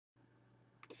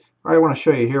All right, I want to show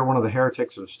you here one of the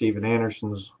heretics of Stephen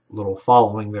Anderson's little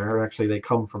following there. Actually, they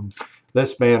come from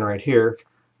this man right here,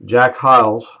 Jack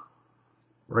Hyles,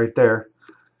 right there.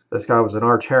 This guy was an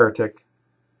arch heretic,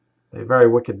 a very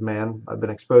wicked man. I've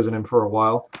been exposing him for a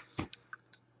while.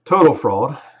 Total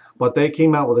fraud. But they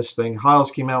came out with this thing. Hyles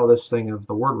came out with this thing of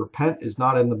the word repent is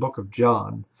not in the book of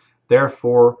John.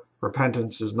 Therefore,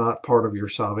 repentance is not part of your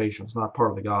salvation. It's not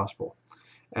part of the gospel.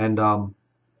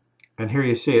 And here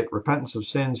you see it, repentance of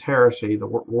sins, heresy. The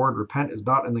word repent is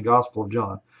not in the Gospel of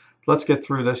John. Let's get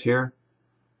through this here.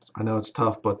 I know it's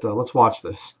tough, but let's watch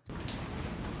this.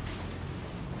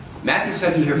 Matthew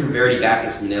Sucky here from Verity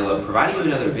Baptist Manila, providing you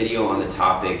another video on the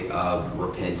topic of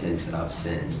repentance of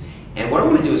sins. And what I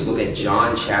want to do is look at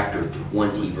John chapter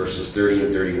 20, verses 30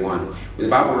 and 31, where the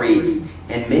Bible reads,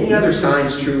 "And many other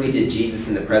signs truly did Jesus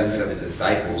in the presence of his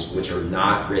disciples, which are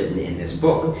not written in this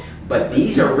book. But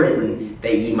these are written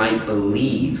that ye might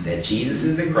believe that Jesus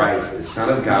is the Christ, the Son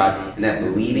of God, and that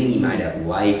believing ye might have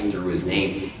life through his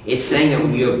name." It's saying that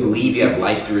when you believe you have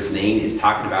life through his name, it's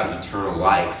talking about eternal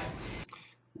life.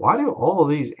 Why do all of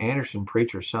these Anderson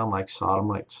preachers sound like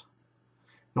sodomites?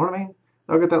 You know what I mean?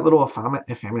 They'll get that little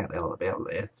effeminate little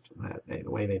bit,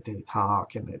 the way they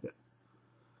talk, and let's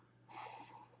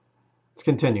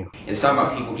continue. And it's talking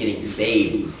about people getting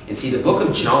saved. And see, the book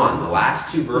of John, the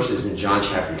last two verses in John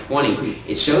chapter 20,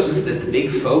 it shows us that the big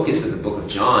focus of the book of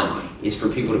John is for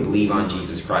people to believe on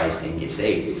Jesus Christ and get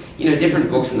saved. You know, different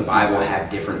books in the Bible have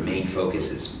different main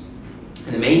focuses.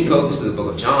 And the main focus of the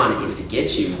book of John is to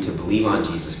get you to believe on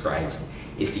Jesus Christ,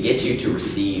 is to get you to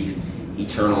receive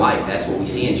eternal life. That's what we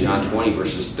see in John 20,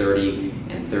 verses 30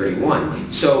 and 31.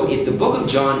 So if the book of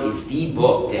John is the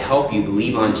book to help you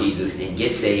believe on Jesus and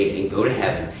get saved and go to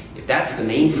heaven, if that's the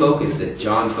main focus that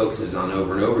John focuses on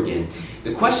over and over again,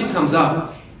 the question comes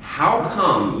up, how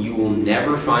come you will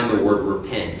never find the word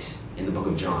repent in the book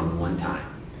of John one time?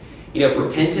 You know, if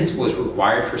repentance was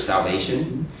required for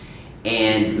salvation,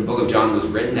 and the book of John was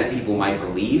written that people might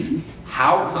believe,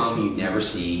 how come you never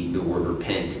see the word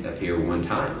repent appear one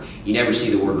time? You never see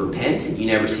the word repent, you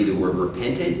never see the word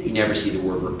repented, you never see the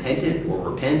word repentant or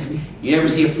repents, you never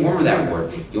see a form of that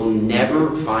word. You'll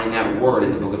never find that word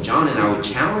in the book of John, and I would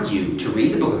challenge you to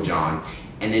read the book of John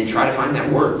and then try to find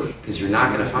that word, because you're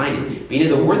not going to find it. But you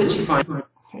know, the word that you find...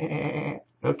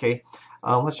 Okay,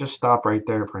 let's just stop right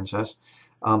there, Princess.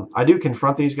 I do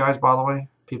confront these guys, by the way.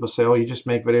 People say, oh, you just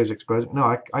make videos exposing.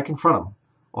 No, I confront them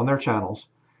on their channels.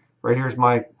 Right here's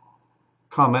my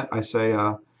comment. I say,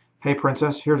 hey,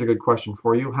 Princess, here's a good question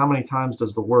for you. How many times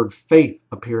does the word faith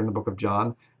appear in the book of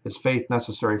John? Is faith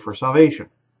necessary for salvation?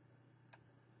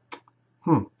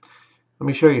 Let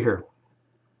me show you here.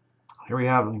 Here we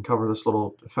have, and cover this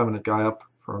little effeminate guy up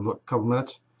for a couple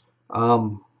minutes.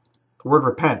 The word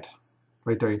repent,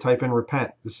 right there. You type in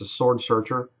repent. This is Sword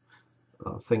Searcher,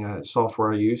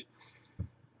 software I use.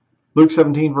 Luke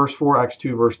 17, verse 4, Acts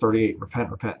 2, verse 38. Repent,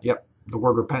 repent. Yep, the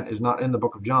word repent is not in the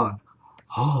book of John.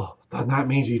 Oh, then that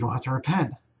means you don't have to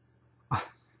repent.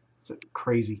 It's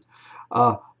crazy.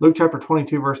 Luke chapter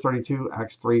 22, verse 32,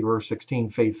 Acts 3, verse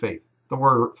 16, faith, faith. The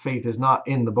word faith is not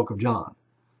in the book of John.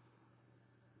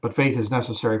 But faith is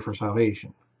necessary for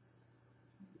salvation.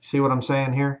 See what I'm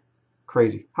saying here?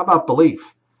 Crazy. How about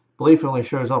belief? Belief only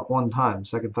shows up one time,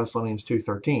 2 Thessalonians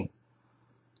 2:13.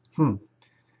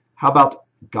 How about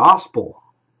gospel?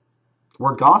 The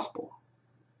word gospel.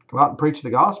 Go out and preach the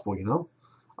gospel, you know.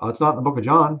 It's not in the book of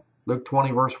John. Luke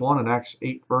 20, verse 1 and Acts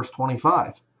 8, verse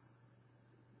 25.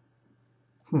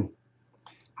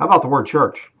 How about the word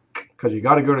church? Because you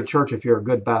got to go to church if you're a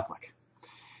good Catholic.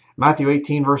 Matthew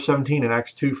 18, verse 17 and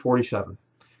Acts 2:47.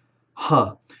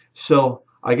 So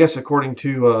I guess according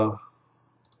to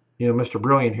Mr.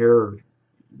 Brilliant here, or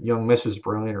young Mrs.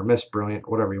 Brilliant, or Miss Brilliant,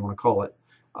 whatever you want to call it,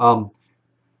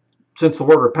 since the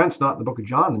word repent's not in the book of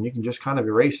John, then you can just kind of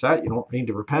erase that. You don't need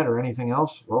to repent or anything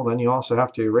else. Well, then you also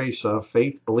have to erase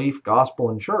faith, belief, gospel,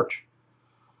 and church.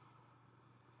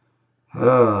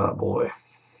 Oh, boy.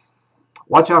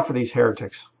 Watch out for these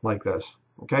heretics like this,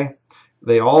 okay?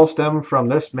 They all stem from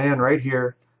this man right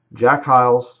here, Jack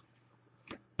Hyles.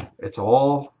 It's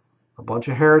all a bunch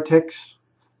of heretics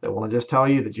that want to just tell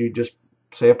you that you just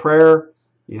say a prayer.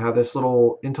 You have this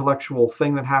little intellectual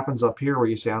thing that happens up here where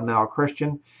you say, I'm now a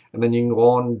Christian. And then you can go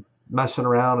on messing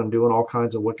around and doing all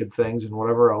kinds of wicked things and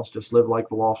whatever else. Just live like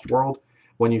the lost world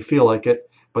when you feel like it.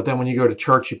 But then when you go to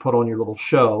church, you put on your little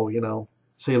show, you know,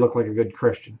 so you look like a good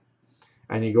Christian.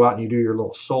 And you go out and you do your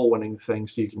little soul winning thing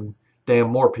so you can damn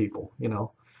more people, you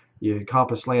know. You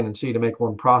compass land and sea to make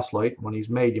one proselyte. When he's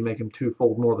made, you make him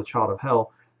twofold more the child of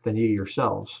hell than ye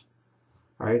yourselves.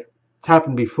 All right? It's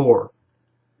happened before.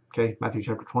 Okay, Matthew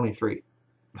chapter 23.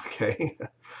 Okay,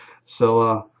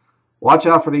 so watch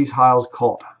out for these Hyles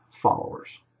cult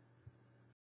followers.